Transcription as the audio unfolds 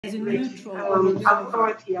as a neutral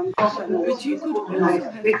authority on governance, but you could also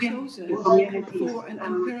have chosen for an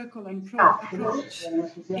empirical approach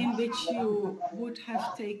in which you would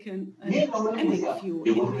have taken an emic view,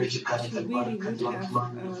 in which you really would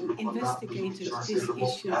have investigated this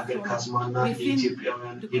issue from within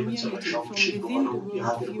the community, from within the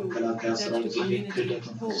worldview that the community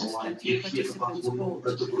holds, that your participants hold.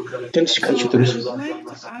 So I would like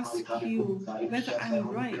to ask you whether I'm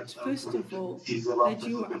right, first of all, that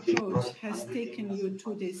your approach has taken you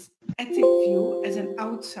to this ethic view as an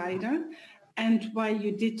outsider, and why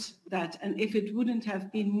you did that, and if it wouldn't have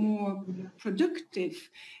been more productive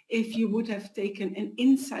if you would have taken an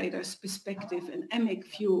insider's perspective, an emic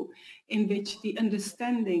view, in which the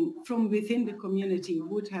understanding from within the community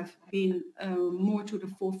would have been more to the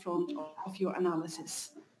forefront of your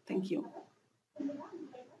analysis. Thank you.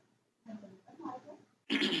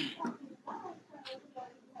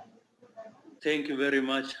 Thank you very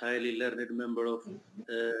much, highly learned member of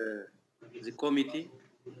the committee.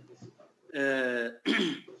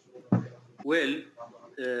 Well,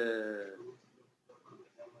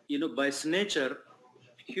 you know, by its nature,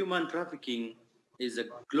 human trafficking is a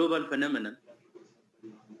global phenomenon.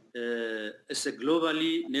 It's a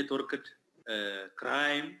globally networked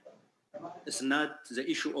crime. It's not the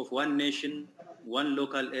issue of one nation, one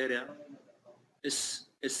local area. It's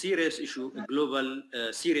a serious issue, a global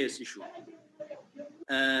serious issue.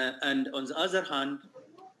 And on the other hand,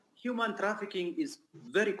 human trafficking is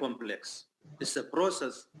very complex. It's a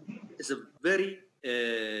process. It's a very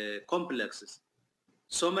complex.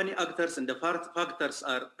 So many actors and the factors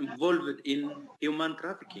are involved in human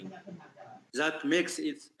trafficking. That makes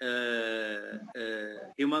it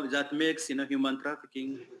human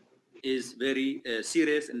trafficking is very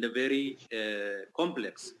serious and very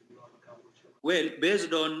complex. Well,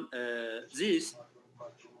 based on this,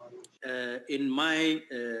 in my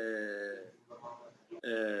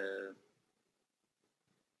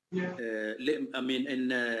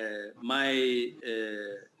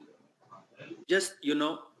just, you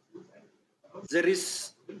know, there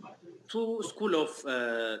is two schools of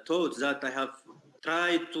thought that I have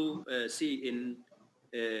tried to see in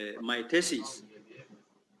my thesis.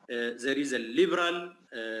 There is a liberal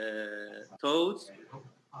thought,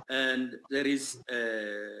 and there is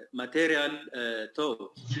material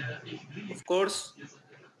thought. Of course,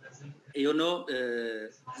 you know,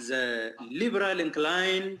 the liberal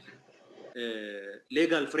inclined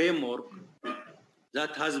legal framework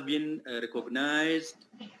that has been recognized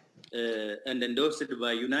and endorsed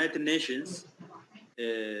by United Nations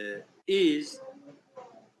is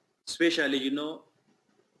especially, you know,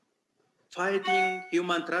 fighting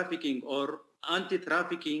human trafficking or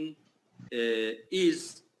anti-trafficking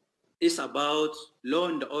is about law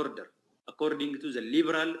and order according to the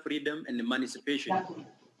liberal freedom and emancipation.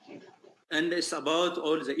 And it's about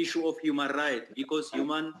all the issue of human rights, because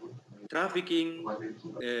human trafficking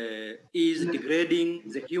is degrading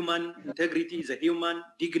the human integrity, the human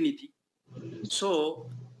dignity. So,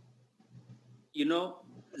 you know,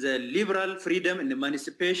 the liberal freedom and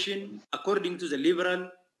emancipation, according to the liberal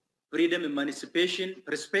freedom and emancipation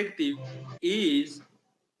perspective, it's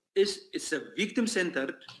a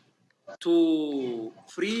victim-centered to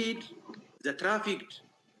free the trafficked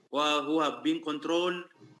who have been controlled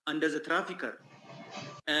under the trafficker,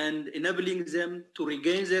 and enabling them to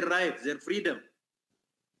regain their rights, their freedom.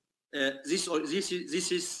 This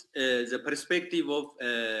is the perspective of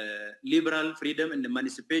liberal freedom and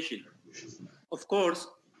emancipation. Of course,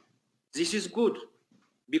 this is good,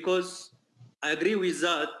 because I agree with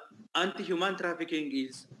that. Anti-human trafficking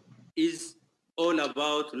is all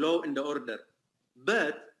about law and order.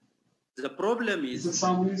 But the problem is,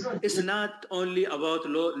 it's not only about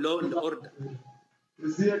law and order.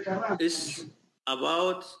 It's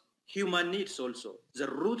about human needs also. The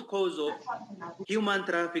root cause of human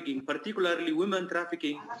trafficking, particularly women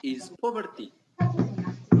trafficking, is poverty.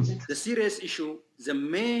 The serious issue, the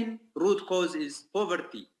main root cause is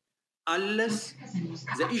poverty. Unless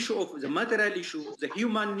the issue of the material issue, the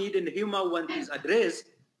human need and the human want is addressed,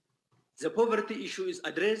 the poverty issue is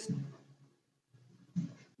addressed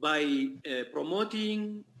by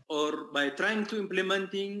promoting or by trying to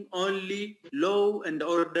implementing only law and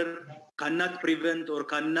order cannot prevent or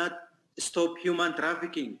cannot stop human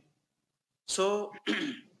trafficking. So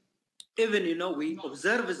even, you know, we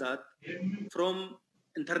observe that from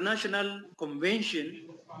international convention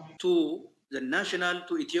to the national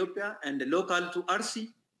to Ethiopia and the local to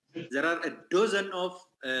RC, there are a dozen of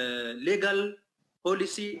legal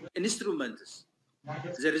policy instruments.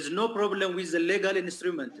 There is no problem with the legal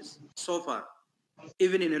instruments so far,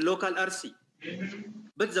 even in a local RC.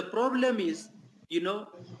 But the problem is you know,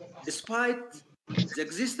 despite the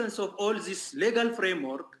existence of all this legal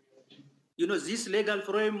framework, you know, this legal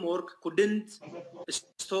framework couldn't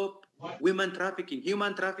stop women trafficking,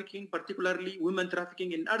 human trafficking, particularly women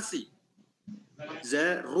trafficking in RC.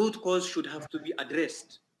 The root cause should have to be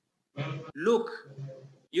addressed. Look,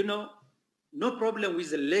 you know, no problem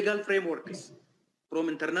with the legal frameworks from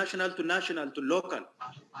international to national to local.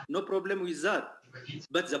 No problem with that.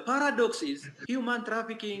 But the paradox is human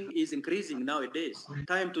trafficking is increasing nowadays,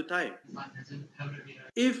 time to time.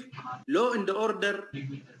 If law and order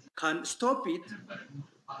can stop it,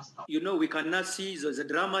 you know, we cannot see the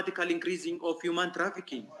dramatical increasing of human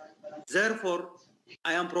trafficking. Therefore,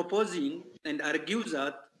 I am proposing and argue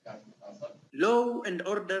that law and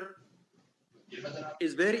order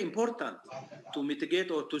is very important to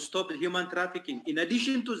mitigate or to stop human trafficking. In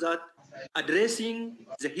addition to that, addressing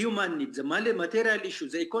the human needs, the material issue,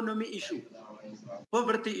 the economy issue,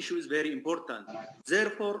 poverty issue is very important.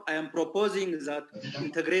 Therefore, I am proposing that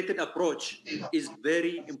integrated approach is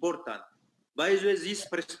very important. By the way, these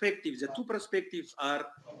perspectives, the two perspectives are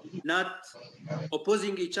not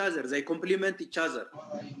opposing each other, they complement each other.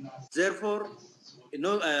 Therefore, you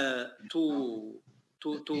know,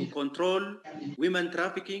 to control women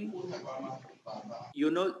trafficking,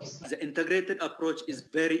 you know, the integrated approach is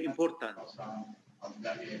very important.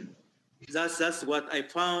 That's what I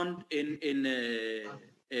found in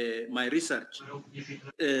my research.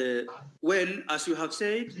 Well, as you have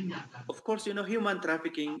said, of course, you know, human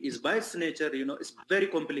trafficking is by its nature, you know, it's very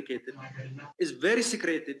complicated. It's very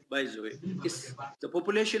secreted, by the way. The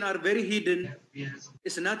population are very hidden.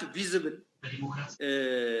 It's not visible.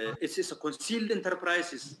 It's a concealed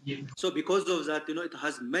enterprises. So because of that, you know, it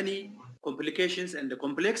has many complications and the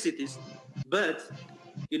complexities. But,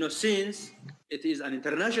 you know, since it is an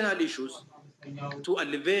international issue, to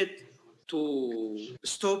alleviate, to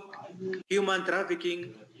stop human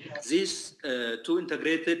trafficking, this two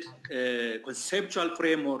integrated conceptual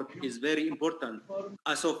framework is very important.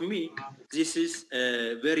 As of me, this is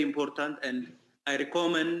very important, and I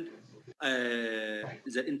recommend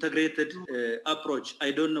the integrated approach.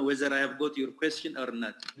 I don't know whether I have got your question or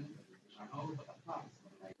not.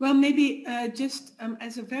 Well, maybe just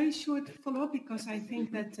as a very short follow-up, because I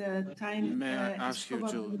think that time. May I ask you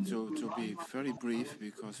to be very brief,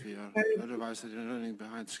 because we are otherwise running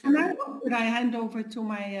behind schedule. And would I hand over to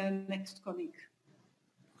my next colleague,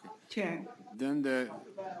 Chair? Then the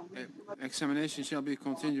examination shall be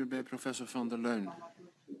continued by Professor van der Leun.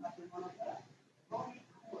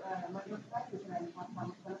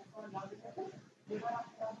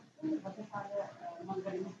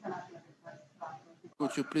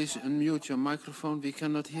 Could you please unmute your microphone? We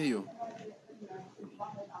cannot hear you.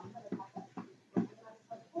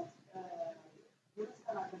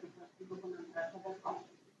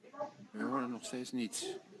 We horen nog steeds niets.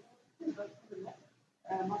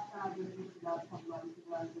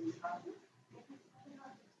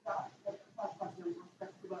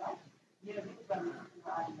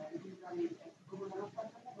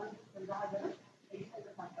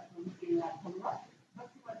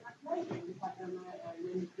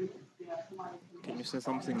 Can you say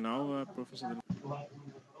something now, Professor?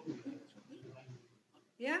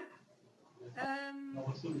 Yeah?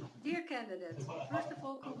 Dear candidates, first of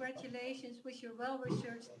all, congratulations with your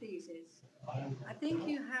well-researched thesis. I think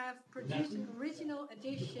you have produced an original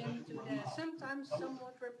addition to the sometimes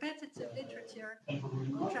somewhat repetitive literature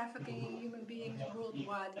on trafficking in human beings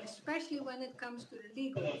worldwide, especially when it comes to the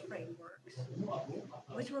legal frameworks.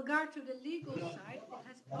 With regard to the legal side, it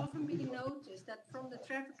has often been noticed that from the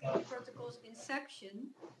trafficking protocol's inception,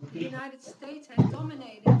 the United States has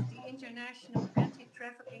dominated the international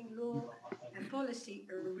anti-trafficking law and policy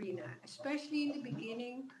arena, especially in the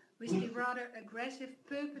beginning with the rather aggressive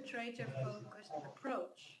perpetrator-focused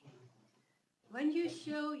approach. When you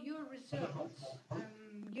show your results,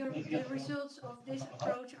 the results of this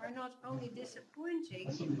approach are not only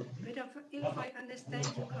disappointing, but if I understand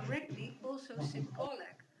you correctly, also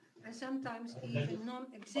symbolic and sometimes even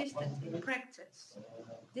non-existent in practice.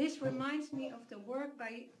 This reminds me of the work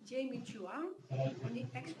by Jamie Chuang on the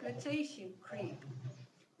exploitation creep.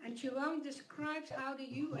 And Chuang describes how the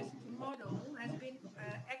US model has been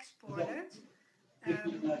exported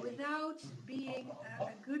without being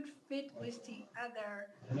a good fit with the other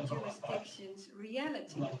jurisdictions'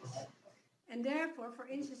 realities. And therefore, for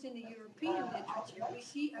instance, in the European literature, we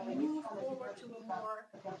see a move forward to a more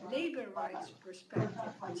labor rights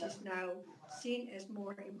perspective, which is now seen as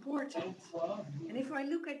more important. And if I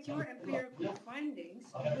look at your empirical findings,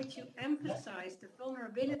 in which you emphasize the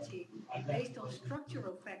vulnerability based on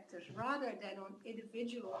structural factors rather than on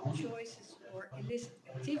individual choices or illicit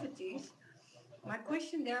activities, My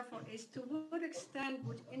question, therefore, is to what extent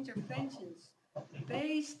would interventions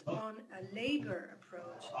based on a labor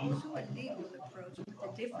approach, also a legal approach,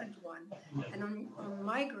 but a different one, and on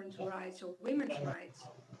migrant rights or women's rights,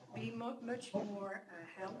 be much more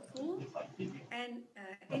helpful? And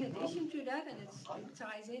in addition to that, and it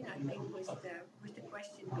ties in, I think, with the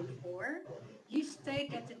question before, you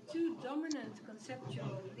state that the two dominant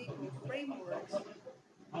conceptual legal frameworks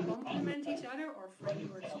complement each other, or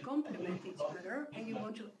frameworks complement each other, and you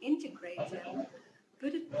want to integrate them.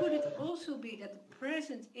 But could it also be that the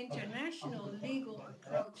present international legal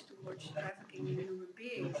approach towards trafficking in human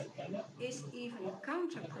beings is even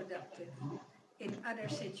counterproductive in other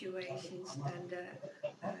situations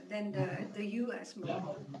than the US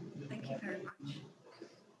model? Thank you very much.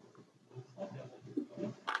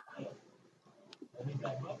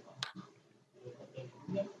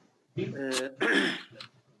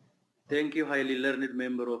 Thank you, highly learned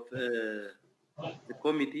member of the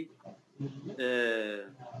committee.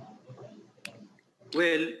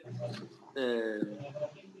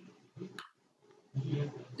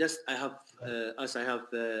 Just I have, as I have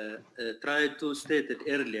tried to state it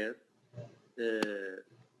earlier, the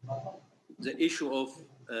issue of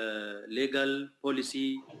legal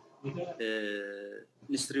policy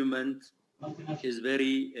instrument is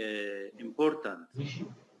very important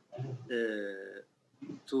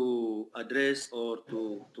to address or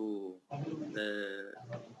to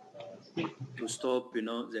stop,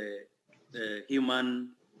 the human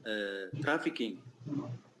trafficking.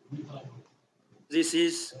 This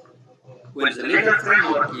is when the legal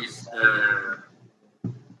framework is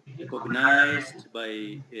recognized by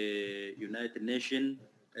United Nations.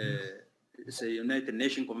 It's a United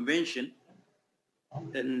Nations Convention,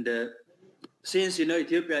 and since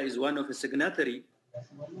Ethiopia is one of the signatory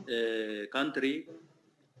country,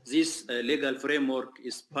 this legal framework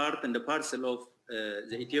is part and parcel of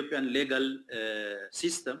the Ethiopian legal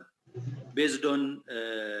system. Based on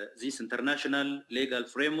this international legal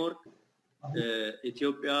framework,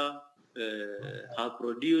 Ethiopia have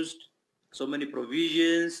produced so many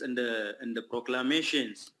provisions and the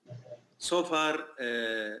proclamations. So far,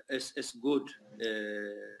 it's good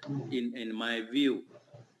in my view.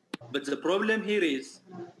 But the problem here is,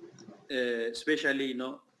 especially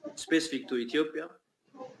specific to Ethiopia,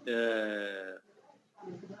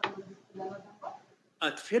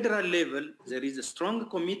 at federal level, there is a strong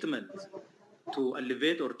commitment to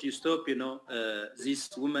elevate or to stop, this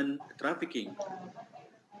women trafficking.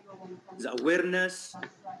 The awareness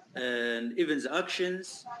and even the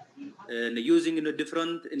actions and using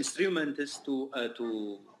different instruments to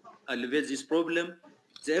elevate this problem.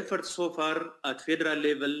 The effort so far at federal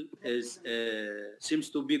level is seems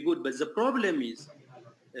to be good, but the problem is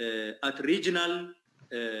at regional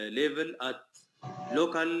level, at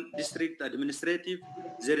local district administrative,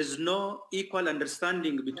 there is no equal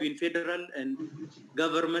understanding between federal and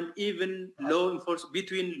government, even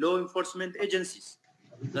between law enforcement agencies.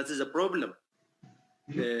 That is a problem.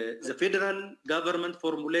 The federal government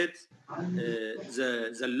formulates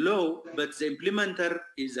the law, but the implementer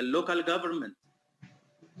is the local government,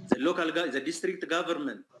 the district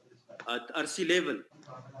government at RC level.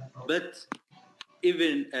 But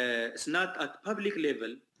even it's not at public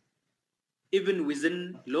level. Even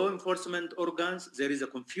within law enforcement organs, there is a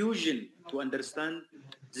confusion to understand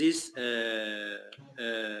these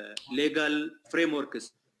legal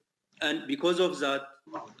frameworks. And because of that,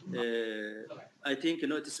 I think,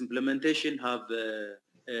 its implementation have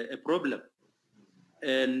a problem.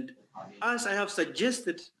 And as I have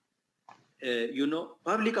suggested,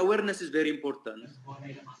 public awareness is very important.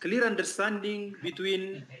 Clear understanding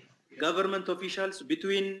between government officials,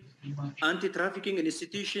 between anti-trafficking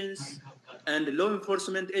institutions and law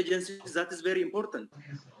enforcement agencies, that is very important.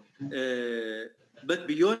 But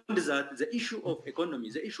beyond that, the issue of economy,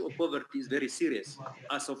 the issue of poverty is very serious,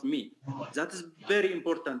 as of me. That is very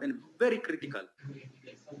important and very critical.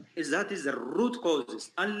 That is the root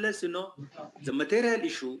causes. Unless, the material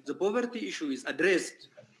issue, the poverty issue is addressed,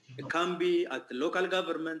 it can be at the local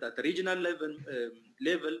government, at the regional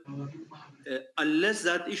level, unless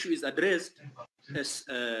that issue is addressed, it's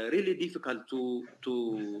really difficult to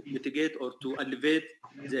mitigate or to alleviate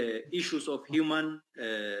the issues of human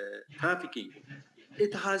trafficking.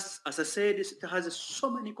 It has, as I said, it has so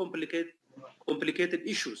many complicated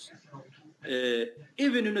issues.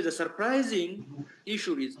 Even, the surprising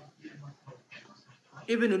issue is,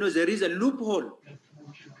 even, there is a loophole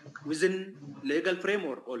within legal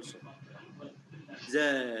framework also.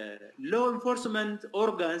 The law enforcement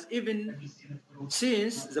organs, even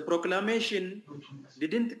since the proclamation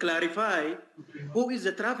didn't clarify who is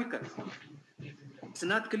the trafficker. It's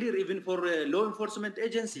not clear even for law enforcement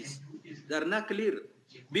agencies. They are not clear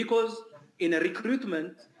because in a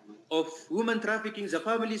recruitment of human trafficking, the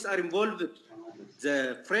families are involved,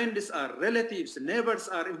 the friends are relatives, neighbors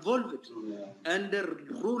are involved, and the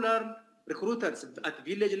rural recruiters at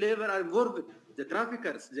village level are involved, the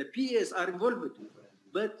traffickers, the PAs are involved.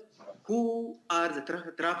 But who are the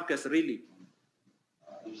traffickers really?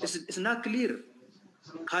 It's not clear.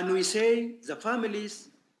 Can we say the families,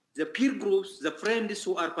 the peer groups, the friends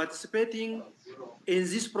who are participating in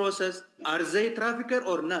this process, are they trafficker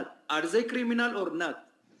or not? Are they criminal or not?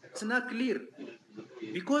 It's not clear.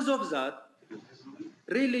 Because of that,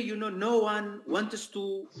 really, you know, no one wants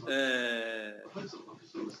to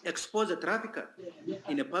expose a trafficker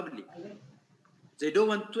in a public. They don't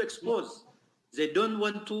want to expose. They don't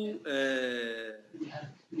want to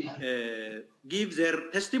give their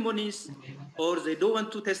testimonies, or they don't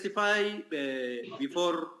want to testify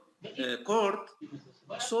before court.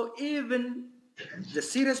 So even the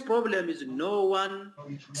serious problem is no one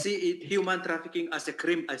see it human trafficking as a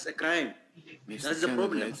crime. That's the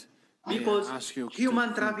problem. Because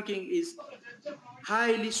human trafficking is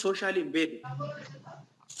highly socially embedded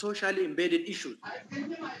issues.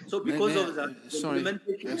 So because of that, sorry,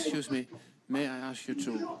 excuse me. May I ask you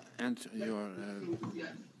to end your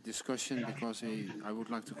discussion, because I would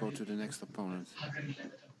like to go to the next opponent.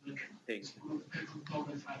 Thanks.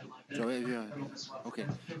 So if you okay,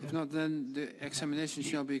 if not, then the examination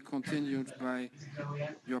shall be continued by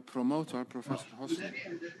your promoter, Professor Hosling.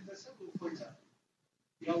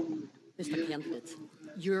 Mr. candidate,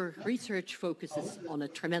 your research focuses on a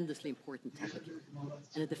tremendously important topic,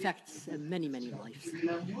 and it affects many, many lives.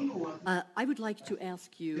 I would like to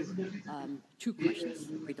ask you two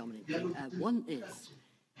questions predominantly. One is,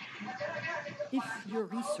 if your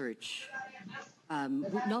research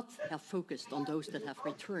would not have focused on those that have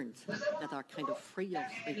returned, that are kind of free of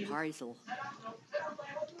reprisal,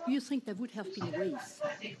 do you think there would have been ways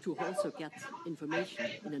to also get information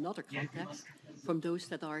in another context from those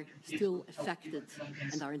that are still affected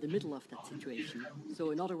and are in the middle of that situation? So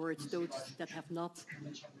in other words, those that have not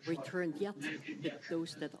returned yet, but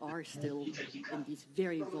those that are still in these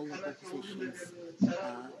very vulnerable positions.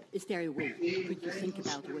 Is there a way? Could you think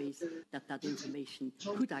about ways that that information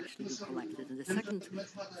could actually be collected? And the second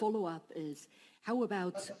follow-up is, how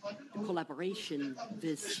about the collaboration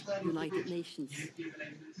with United Nations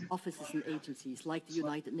offices and agencies, like the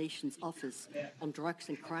United Nations Office on Drugs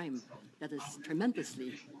and Crime, that is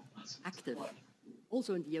tremendously active,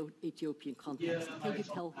 also in the Ethiopian context? Can you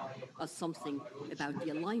tell us something about the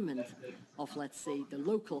alignment of, let's say, the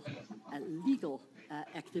local legal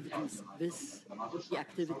activities with the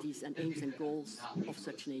activities and aims and goals of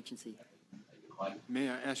such an agency? May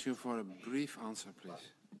I ask you for a brief answer,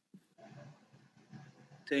 please?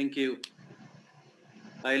 Thank you.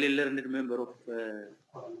 Highly learned member of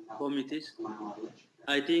committees.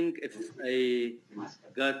 I think if I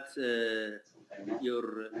got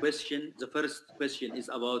your question, the first question is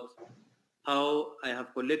about how I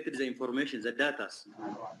have collected the information, the data.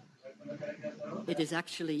 It is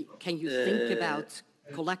actually, can you think about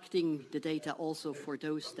collecting the data also for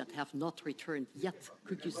those that have not returned yet?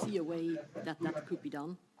 Could you see a way that that could be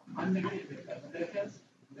done?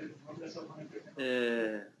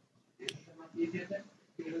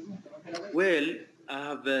 Well, I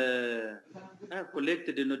have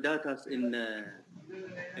collected data in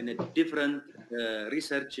a different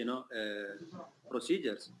research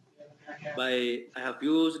procedures. I have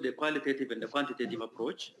used the qualitative and the quantitative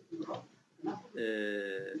approach.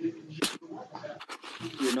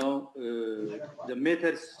 The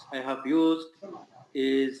methods I have used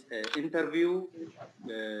is interview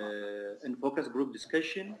and focus group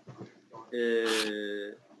discussion,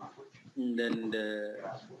 and then the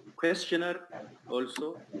questionnaire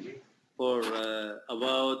also for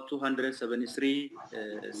about 273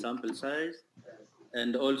 sample size,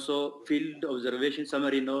 and also field observation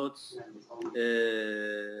summary notes,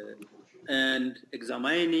 and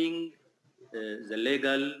examining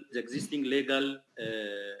the existing legal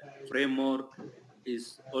framework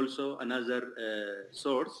is also another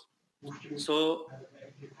source. So,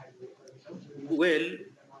 well,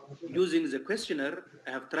 using the questionnaire,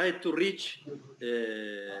 I have tried to reach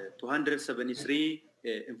 273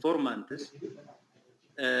 informants,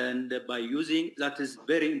 and by using that is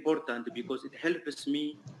very important because it helps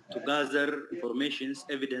me to gather informations,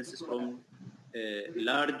 evidences from a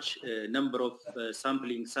large number of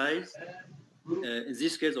sampling size. In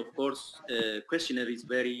this case, of course, questionnaire is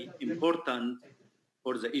very important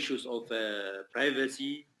for the issues of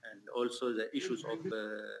privacy and also the issues of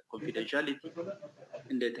confidentiality.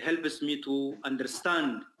 And it helps me to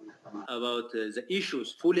understand about the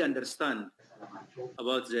issues, fully understand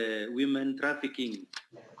about the women trafficking.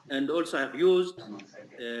 And also I've used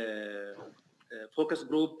focus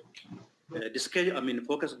group discussion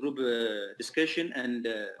and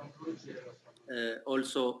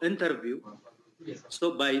also interview.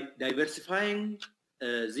 So by diversifying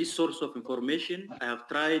this source of information, I have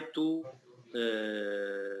tried to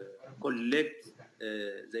collect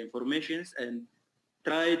the informations and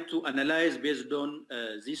try to analyze based on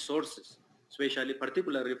these sources, especially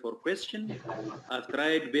particularly for question. I've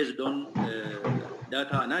tried based on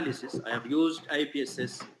data analysis. I have used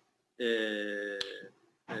IPSS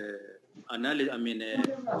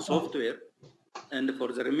software, and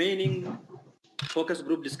for the remaining focus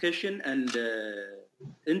group discussion and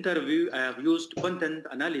interview, I have used content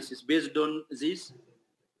analysis. Based on this,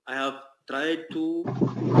 I have tried to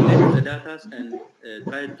collect the data and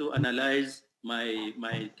tried to analyze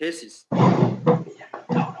my thesis.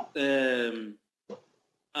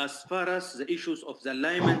 As far as the issues of the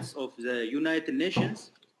alignments of the United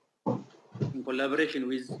Nations, in collaboration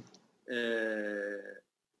with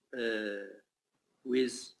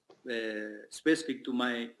specific to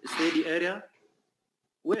my study area,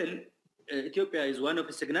 well, Ethiopia is one of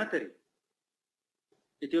the signatories.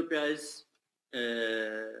 Ethiopia is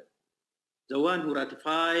the one who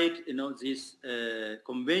ratified, this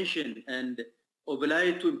convention and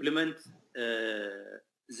obliged to implement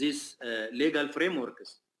these legal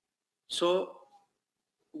frameworks. So,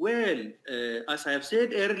 well, as I have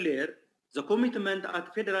said earlier, the commitment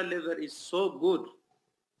at federal level is so good.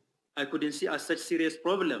 I couldn't see as such serious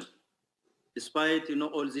problem, despite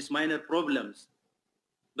all these minor problems.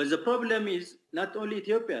 But the problem is not only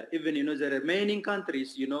Ethiopia, even the remaining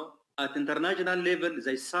countries, at international level,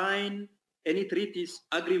 they sign any treaties,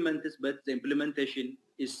 agreements, but the implementation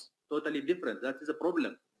is totally different. That is a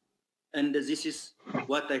problem. And this is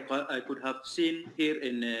what I could have seen here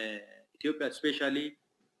in Ethiopia, especially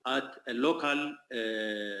at a local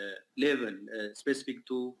level, specific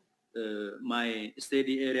to my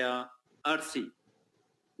study area, RC.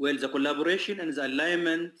 Well, the collaboration and the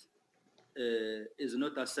alignment is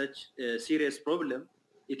not as such a serious problem.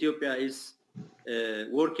 Ethiopia is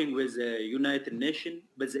working with the United Nations,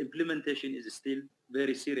 but the implementation is still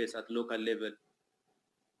very serious at local level.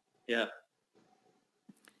 Yeah.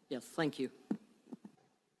 Yes, thank you.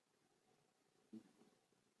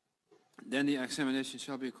 Then the examination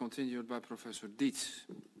shall be continued by Professor Dietz.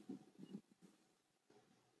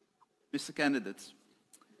 Mr. Candidate,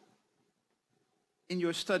 in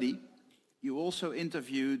your study, you also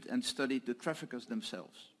interviewed and studied the traffickers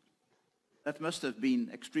themselves. That must have been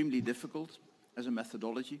extremely difficult as a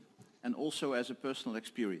methodology and also as a personal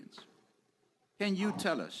experience. Can you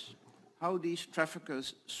tell us how these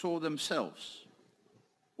traffickers saw themselves,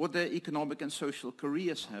 what their economic and social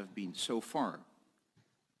careers have been so far?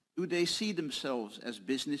 Do they see themselves as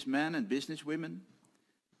businessmen and businesswomen?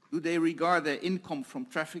 Do they regard their income from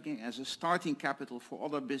trafficking as a starting capital for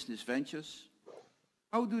other business ventures?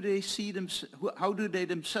 How do they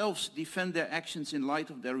themselves defend their actions in light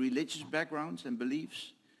of their religious backgrounds and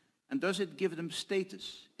beliefs? And does it give them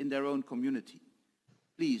status in their own community?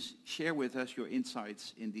 Please share with us your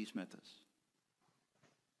insights in these matters.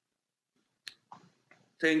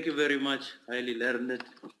 Thank you very much, highly learned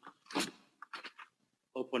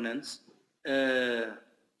opponents.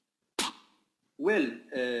 Well,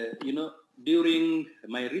 during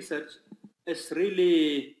my research, it's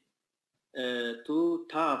really too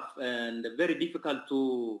tough and very difficult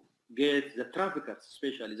to get the traffickers,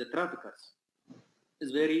 especially the traffickers.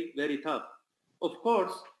 It's very, very tough. Of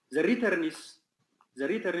course, the returnees,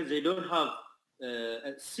 they don't have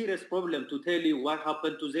a serious problem to tell you what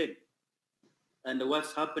happened to them and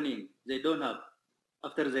what's happening. They don't have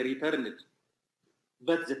after they return it.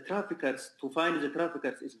 But the traffickers, to find the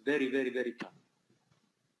traffickers is very, very, very tough.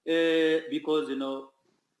 Because,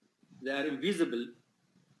 they are invisible.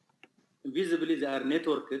 Invisibly, they are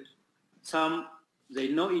networked. Some, they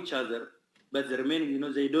know each other, but the remaining,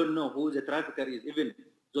 they don't know who the trafficker is, even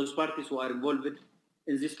those parties who are involved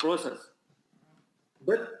in this process.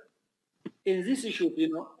 But in this issue,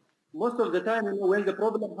 most of the time, when the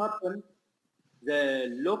problem happens, the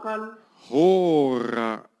local...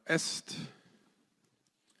 Hora est.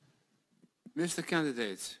 Mr.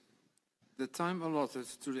 Candidate, the time allotted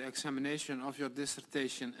to the examination of your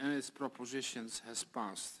dissertation and its propositions has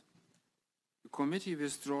passed. The committee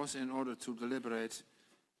withdraws in order to deliberate,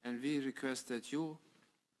 and we request that you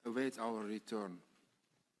await our return.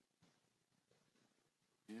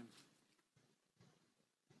 Yeah.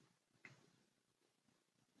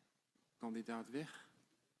 kandidaat weg.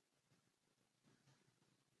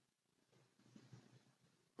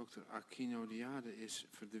 Dr. Aquino Diade is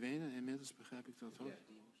verdwenen inmiddels, begrijp ik dat ook?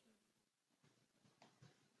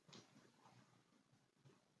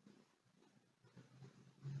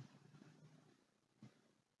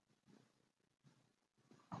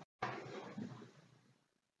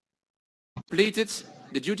 Completed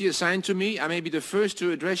the duty assigned to me. I may be the first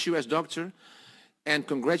to address you as doctor and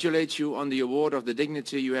congratulate you on the award of the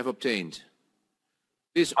dignity you have obtained.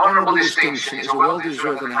 This honorable distinction is a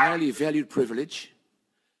well-deserved and highly valued privilege.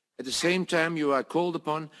 At the same time, you are called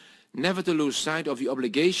upon never to lose sight of the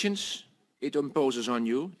obligations it imposes on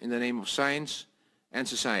you in the name of science and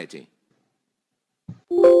society.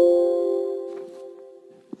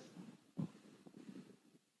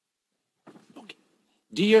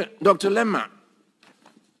 Dear Dr. Lemma,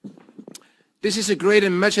 this is a great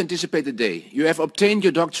and much anticipated day. You have obtained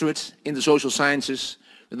your doctorate in the social sciences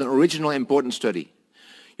with an original and important study.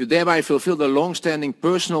 You thereby fulfill the long-standing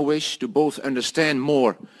personal wish to both understand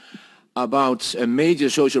more about a major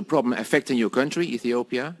social problem affecting your country,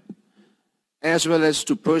 Ethiopia, as well as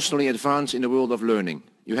to personally advance in the world of learning.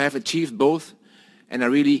 You have achieved both, and I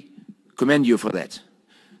really commend you for that.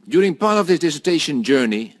 During part of this dissertation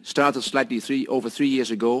journey, started slightly over 3 years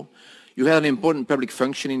ago, you had an important public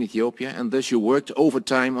function in Ethiopia, and thus you worked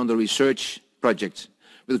overtime on the research project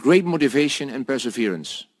with great motivation and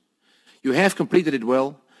perseverance. You have completed it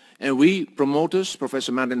well, and we promoters,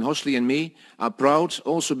 Professor Madeleine Hosley and me, are proud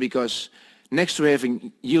also because next to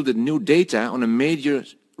having yielded new data on a major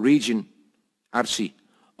region, Arsi,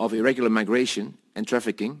 of irregular migration and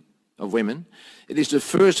trafficking of women, it is the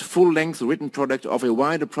first full-length written product of a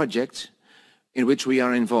wider project in which we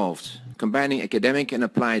are involved, combining academic and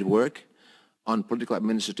applied work on political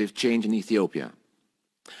administrative change in Ethiopia.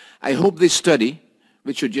 I hope this study,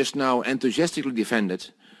 which you just now enthusiastically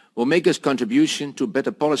defended, will make its contribution to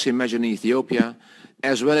better policy measure in Ethiopia,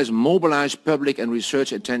 as well as mobilize public and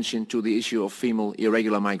research attention to the issue of female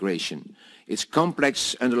irregular migration, its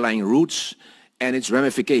complex underlying roots and its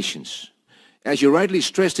ramifications. As you rightly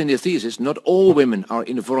stressed in your thesis, not all women are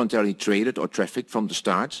involuntarily traded or trafficked from the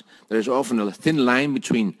start. There is often a thin line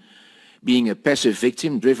between being a passive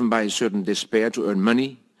victim driven by a certain despair to earn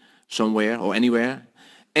money somewhere or anywhere,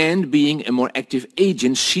 and being a more active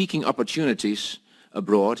agent seeking opportunities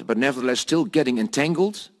abroad, but nevertheless still getting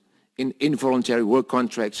entangled in involuntary work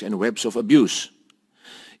contracts and webs of abuse.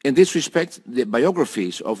 In this respect, the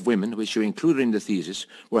biographies of women, which you included in the thesis,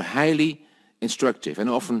 were highly instructive and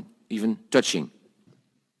often even touching.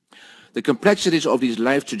 The complexities of these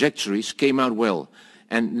life trajectories came out well,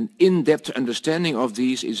 and an in-depth understanding of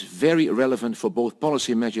these is very relevant for both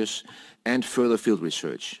policy measures and further field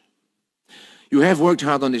research. You have worked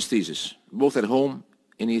hard on this thesis, both at home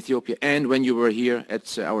in Ethiopia and when you were here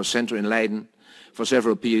at our center in Leiden for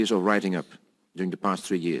several periods of writing up during the past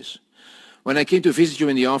 3 years. When I came to visit you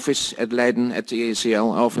in the office at Leiden, at the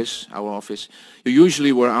AACL office, our office, you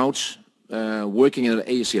usually were out working in the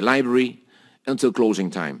AAC library until closing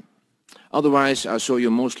time. Otherwise, I saw you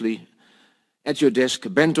mostly at your desk,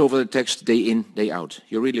 bent over the text day in, day out.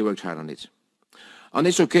 You really worked hard on it. On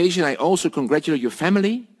this occasion, I also congratulate your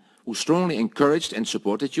family, who strongly encouraged and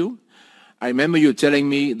supported you. I remember you telling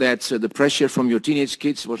me that the pressure from your teenage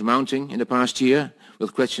kids was mounting in the past year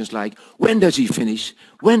with questions like, when does he finish?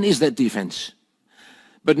 When is that defense?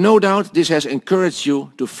 But no doubt this has encouraged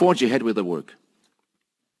you to forge ahead with the work.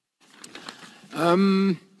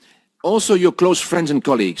 Also, your close friends and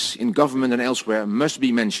colleagues in government and elsewhere must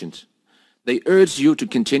be mentioned. They urged you to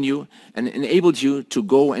continue and enabled you to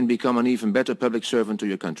go and become an even better public servant to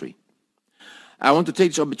your country. I want to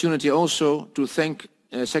take this opportunity also to thank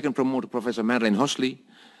second promoter Professor Madeleine Hosley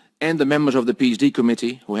and the members of the PhD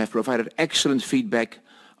committee who have provided excellent feedback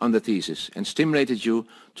on the thesis and stimulated you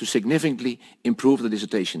to significantly improve the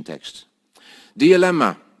dissertation text. Dear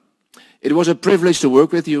Lemma, it was a privilege to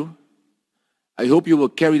work with you. I hope you will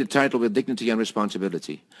carry the title with dignity and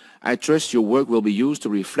responsibility. I trust your work will be used to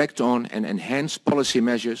reflect on and enhance policy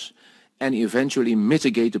measures and eventually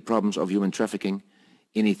mitigate the problems of human trafficking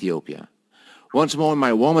in Ethiopia. Once more,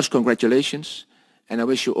 my warmest congratulations, and I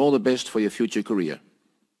wish you all the best for your future career.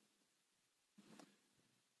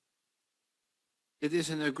 It is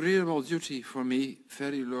an agreeable duty for me,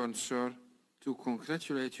 very learned sir, to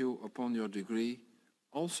congratulate you upon your degree,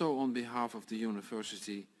 also on behalf of the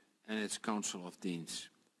University and its Council of Deans.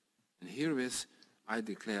 And herewith, I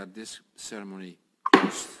declare this ceremony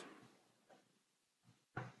closed.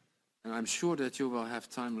 And I'm sure that you will have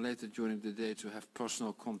time later during the day to have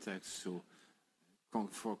personal contacts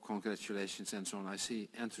for congratulations and so on. I see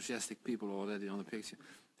enthusiastic people already on the picture.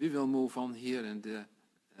 We will move on here in the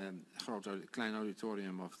klein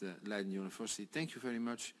auditorium of the Leiden University. Thank you very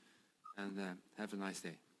much and have a nice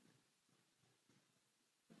day.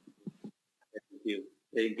 Thank you.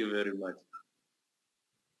 Thank you very much.